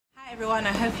Hi everyone,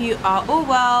 I hope you are all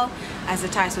well. As the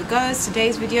title goes,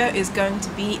 today's video is going to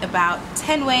be about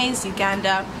 10 ways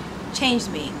Uganda changed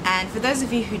me. And for those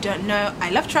of you who don't know,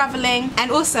 I love traveling,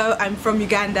 and also I'm from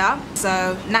Uganda,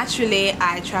 so naturally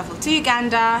I traveled to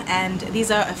Uganda, and these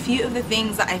are a few of the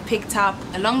things that I picked up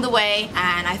along the way,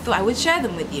 and I thought I would share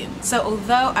them with you. So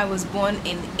although I was born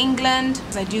in England,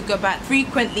 I do go back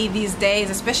frequently these days,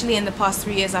 especially in the past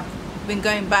 3 years. I've been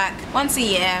going back once a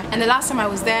year, and the last time I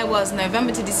was there was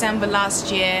November to December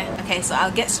last year. Okay, so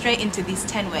I'll get straight into these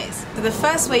 10 ways. So the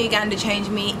first way Uganda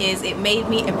changed me is it made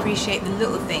me appreciate the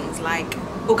little things like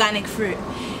organic fruit.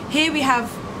 Here we have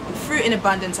fruit in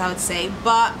abundance, I would say,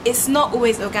 but it's not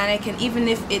always organic, and even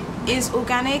if it is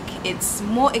organic, it's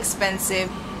more expensive,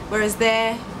 whereas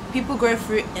there people grow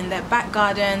fruit in their back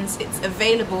gardens. It's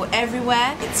available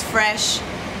everywhere, it's fresh.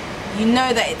 You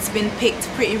know that it's been picked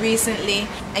pretty recently,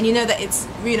 and you know that it's,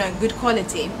 you know, good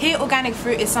quality. Here, organic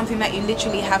fruit is something that you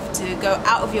literally have to go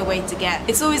out of your way to get.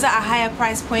 It's always at a higher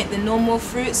price point than normal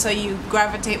fruit, so you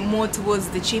gravitate more towards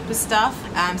the cheaper stuff.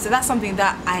 So that's something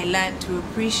that I learned to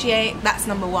appreciate. That's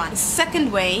number one. The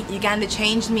second way Uganda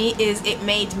changed me is it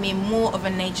made me more of a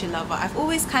nature lover. I've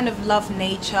always kind of loved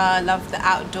nature, loved the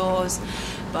outdoors,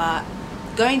 but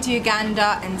going to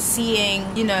Uganda and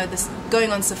seeing, you know,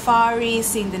 going on safari,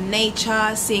 seeing the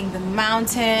nature, seeing the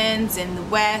mountains in the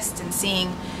west, and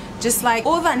seeing just like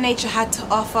all that nature had to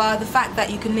offer, the fact that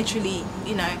you can literally,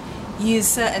 you know, use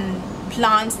certain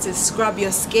plants to scrub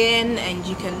your skin, and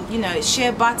you can, you know, shea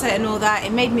butter and all that.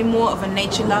 It made me more of a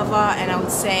nature lover, and I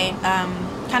would say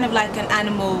kind of like an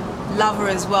animal lover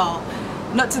as well.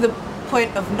 Not to the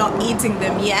point of not eating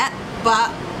them yet, but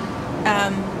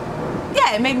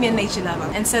yeah, it made me a nature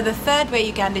lover. And so the third way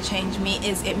Uganda changed me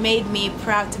is it made me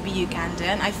proud to be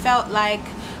Ugandan. I felt like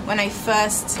when I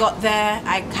first got there,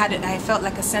 I felt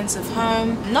like a sense of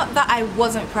home. Not that I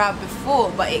wasn't proud before,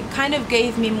 but it kind of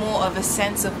gave me more of a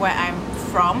sense of where I'm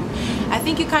from. I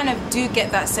think you kind of do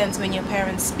get that sense when your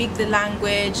parents speak the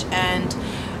language, and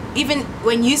even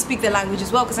when you speak the language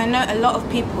as well, because I know a lot of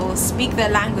people speak their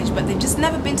language but they've just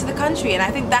never been to the country, and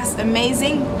I think that's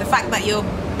amazing. The fact that you're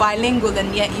bilingual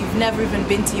and yet you've never even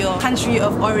been to your country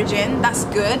of origin, that's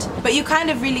good. But you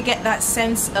kind of really get that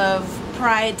sense of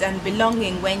pride and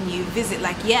belonging when you visit,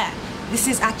 like, yeah, this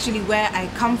is actually where I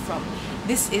come from.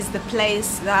 This is the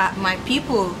place that my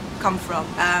people come from.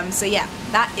 So yeah,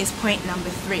 that is point number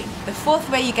 3. The fourth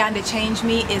way Uganda changed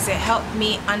me is it helped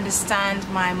me understand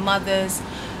my mother's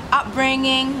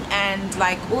upbringing and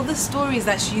like all the stories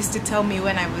that she used to tell me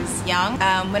when I was young,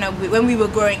 when we were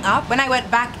growing up. When I went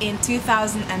back in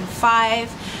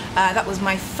 2005, that was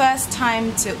my first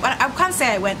time to, well, I can't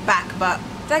say I went back, but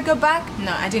did I go back?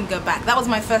 No, I didn't go back. That was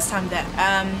my first time there.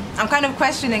 I'm kind of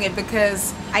questioning it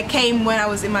because I came when I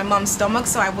was in my mom's stomach,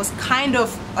 so I was kind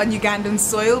of on Ugandan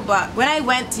soil. But when I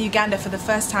went to Uganda for the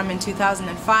first time in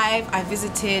 2005, I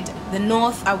visited the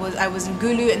north. I was in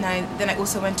Gulu, and then I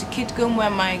also went to Kitgum, where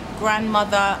my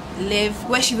grandmother lived,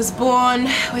 where she was born,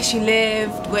 where she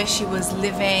lived, where she was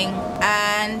living.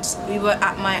 And we were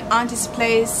at my auntie's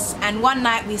place, and one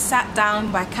night we sat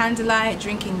down by candlelight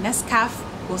drinking Nescafe,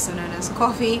 also known as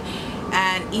coffee,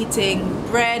 and eating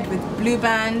bread with Blue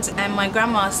Band, and my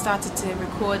grandma started to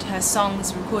record her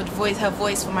songs, her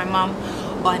voice for my mom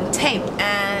on tape,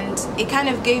 and it kind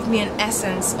of gave me an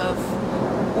essence of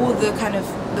all the kind of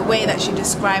the way that she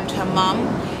described her mom.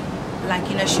 Like,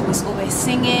 you know, she was always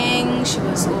singing, she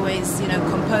was always, you know,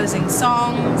 composing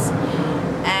songs,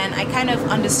 and I kind of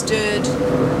understood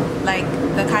like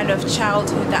the kind of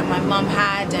childhood that my mom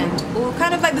had, and all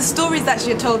kind of like the stories that she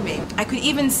had told me. I could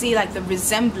even see like the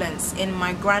resemblance in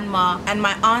my grandma and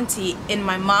my auntie in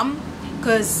my mom,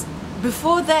 because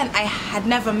before then I had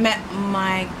never met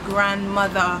my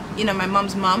grandmother, you know, my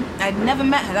mom's mom. I'd never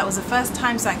met her. That was the first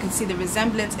time, so I could see the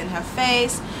resemblance in her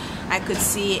face. I could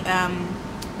see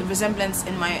the resemblance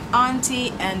in my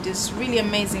auntie, and it's really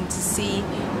amazing to see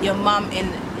your mom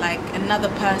in like another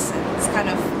person. It's kind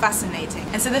of fascinating.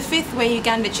 And so the fifth way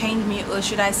Uganda changed me, or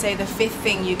should I say the fifth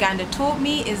thing Uganda taught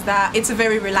me, is that it's a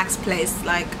very relaxed place.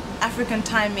 Like, African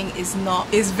timing is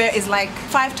like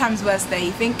 5 times worse there.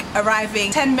 You think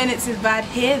arriving 10 minutes is bad,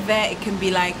 there it can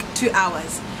be like 2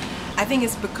 hours. I think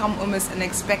it's become almost an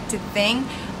expected thing,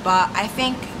 but I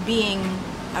think being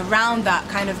around that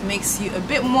kind of makes you a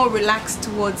bit more relaxed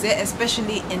towards it,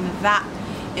 especially in that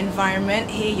environment.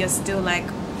 Here you're still like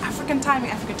African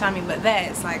timing, but there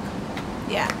it's like,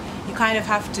 yeah, you kind of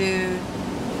have to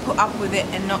put up with it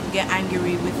and not get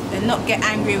angry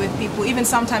with people. Even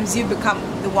sometimes I become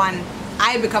the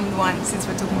one, since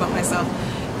we're talking about myself,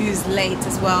 who's late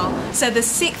as well. So the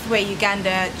sixth way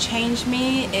Uganda changed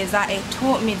me is that it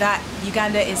taught me that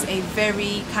Uganda is a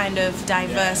very kind of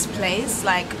diverse place.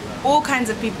 Like all kinds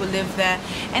of people live there,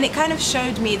 and it kind of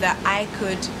showed me that I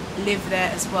could live there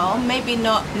as well. Maybe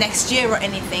not next year or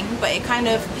anything, but it kind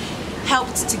of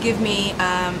helped to give me,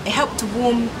 it helped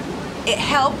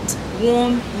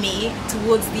warm me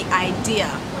towards the idea.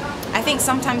 I think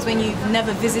sometimes when you've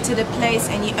never visited a place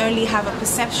and you only have a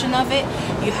perception of it,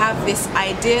 you have this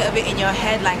idea of it in your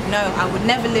head, like, no, I would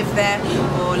never live there,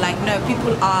 or like, no,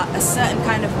 people are a certain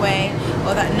kind of way,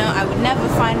 or that, no, I would never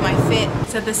find my fit.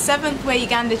 So the seventh way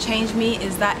Uganda changed me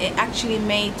is that it actually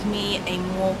made me a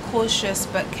more cautious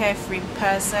but carefree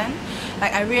person.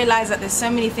 Like, I realized that there's so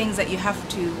many things that you have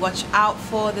to watch out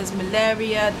for. There's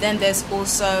malaria, then there's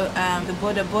also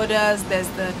the borders, there's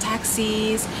the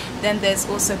taxis, then there's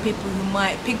also people who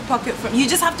might pickpocket from you.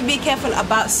 Just have to be careful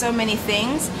about so many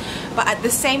things. But at the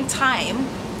same time,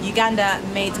 Uganda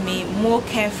made me more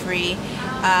carefree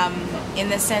in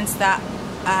the sense that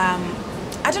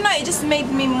I don't know, it just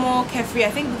made me more carefree.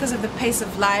 I think because of the pace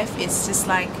of life, it's just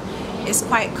like, it's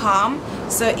quite calm.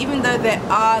 So even though there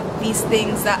are these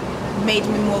things that made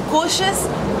me more cautious,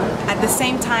 at the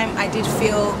same time I did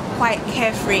feel quite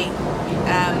carefree.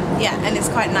 Yeah, and it's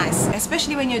quite nice,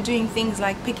 especially when you're doing things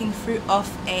like picking fruit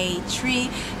off a tree,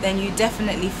 then you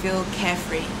definitely feel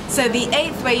carefree. So the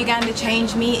eighth way Uganda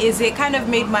changed me is it kind of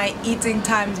made my eating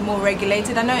times more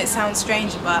regulated. I know it sounds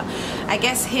strange, but I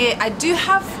guess here I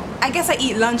guess I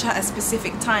eat lunch at a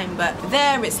specific time, but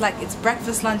there it's like it's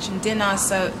breakfast, lunch and dinner,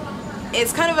 so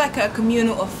it's kind of like a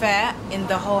communal affair in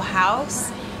the whole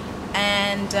house.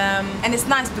 And it's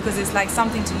nice because it's like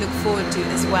something to look forward to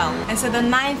as well. And so the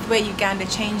ninth way Uganda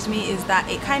changed me is that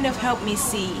it kind of helped me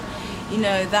see, you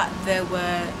know, that there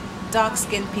were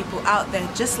dark-skinned people out there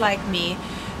just like me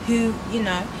who, you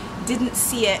know, didn't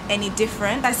see it any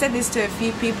different. I said this to a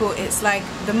few people, it's like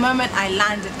the moment I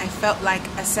landed I felt like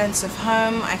a sense of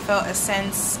home, I felt a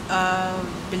sense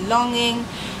of belonging,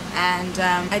 and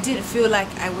I didn't feel like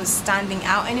I was standing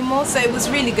out anymore. So it was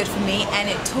really good for me, and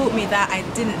it taught me that I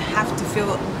didn't have to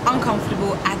feel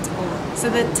uncomfortable at all. So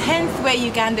the 10th way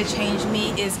Uganda changed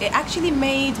me is it actually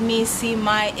made me see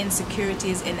my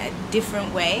insecurities in a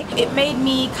different way. It made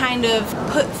me kind of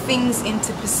put things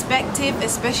into perspective,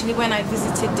 especially when I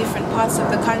visited different parts of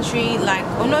the country, like,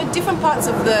 or no, different parts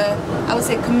of the, I would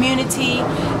say, community,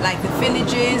 like the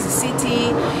villages, the city,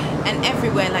 and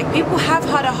everywhere. Like, people have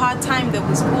had a hard time. There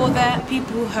was war there.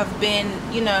 People have been,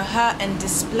 you know, hurt and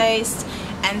displaced,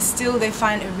 and still they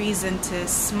find a reason to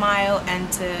smile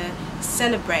and to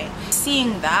celebrate.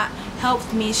 Seeing that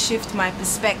helped me shift my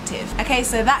perspective. Okay,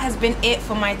 so that has been it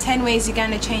for my 10 ways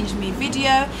Uganda changed me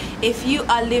video. If you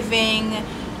are living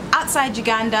outside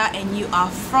Uganda and you are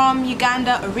from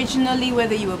Uganda originally,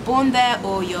 whether you were born there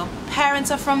or your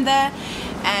parents are from there,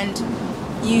 and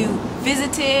you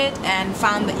visited and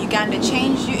found that Uganda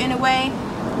changed you in a way,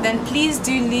 then please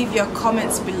do leave your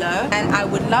comments below, and I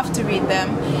would love to read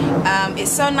them.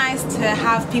 It's so nice to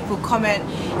have people comment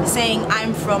saying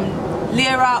I'm from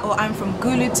Lira, or I'm from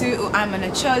Gulutu, or I'm an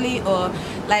Acholi, or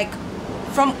like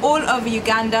from all over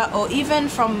Uganda, or even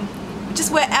from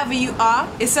just wherever you are.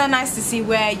 It's so nice to see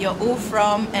where you're all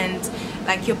from and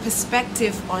like your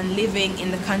perspective on living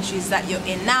in the countries that you're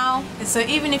in now. And so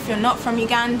even if you're not from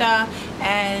Uganda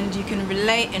and you can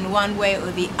relate in one way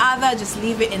or the other, just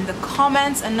leave it in the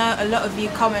comments. I know a lot of you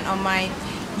comment on my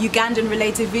Ugandan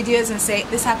related videos and say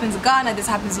this happens in Ghana, this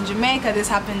happens in Jamaica, this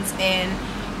happens in,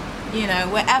 you know,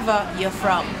 wherever you're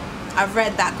from. I've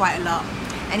read that quite a lot.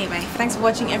 Anyway, thanks for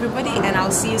watching everybody, and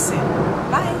I'll see you soon.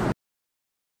 Bye.